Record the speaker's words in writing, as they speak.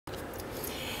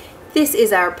This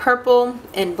is our purple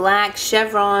and black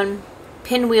chevron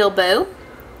pinwheel bow.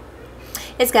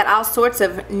 It's got all sorts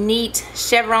of neat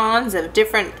chevrons of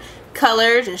different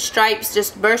colors and stripes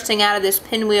just bursting out of this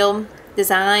pinwheel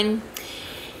design.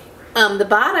 The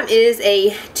bottom is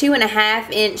a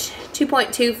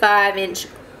 2.25 inch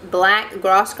black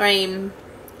grosgrain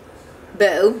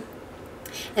bow, and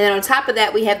then on top of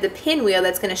that we have the pinwheel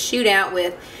that's going to shoot out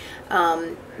with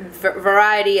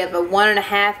variety of a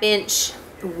 1.5 inch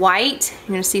white. You're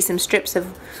going to see some strips of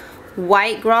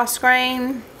white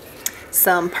grosgrain,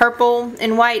 some purple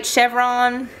and white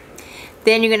chevron.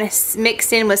 Then you're going to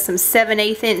mix in with some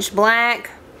 7/8 inch black,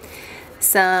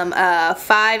 some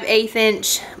 5/8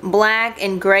 inch black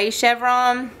and gray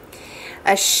chevron.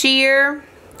 A shear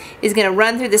is going to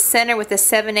run through the center with a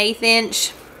 7/8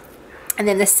 inch, and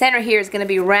then the center here is going to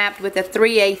be wrapped with a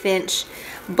 3/8 inch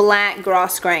black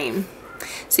grosgrain.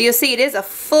 So you'll see it is a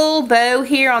full bow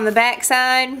here on the back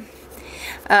side.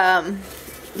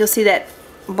 You'll see that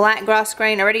black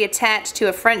grosgrain already attached to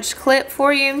a French clip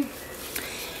for you.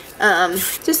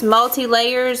 Just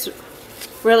multi-layers,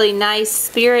 really nice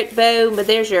spirit bow, but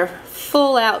there's your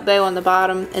full out bow on the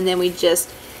bottom, and then we just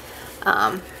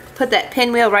put that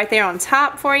pinwheel right there on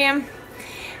top for you.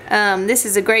 This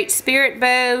is a great spirit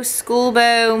bow, school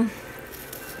bow.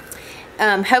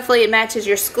 Hopefully it matches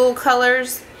your school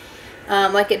colors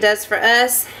like it does for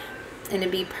us, and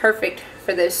it'd be perfect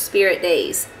for those spirit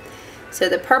days. So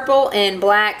the purple and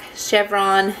black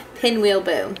chevron pinwheel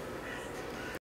bow.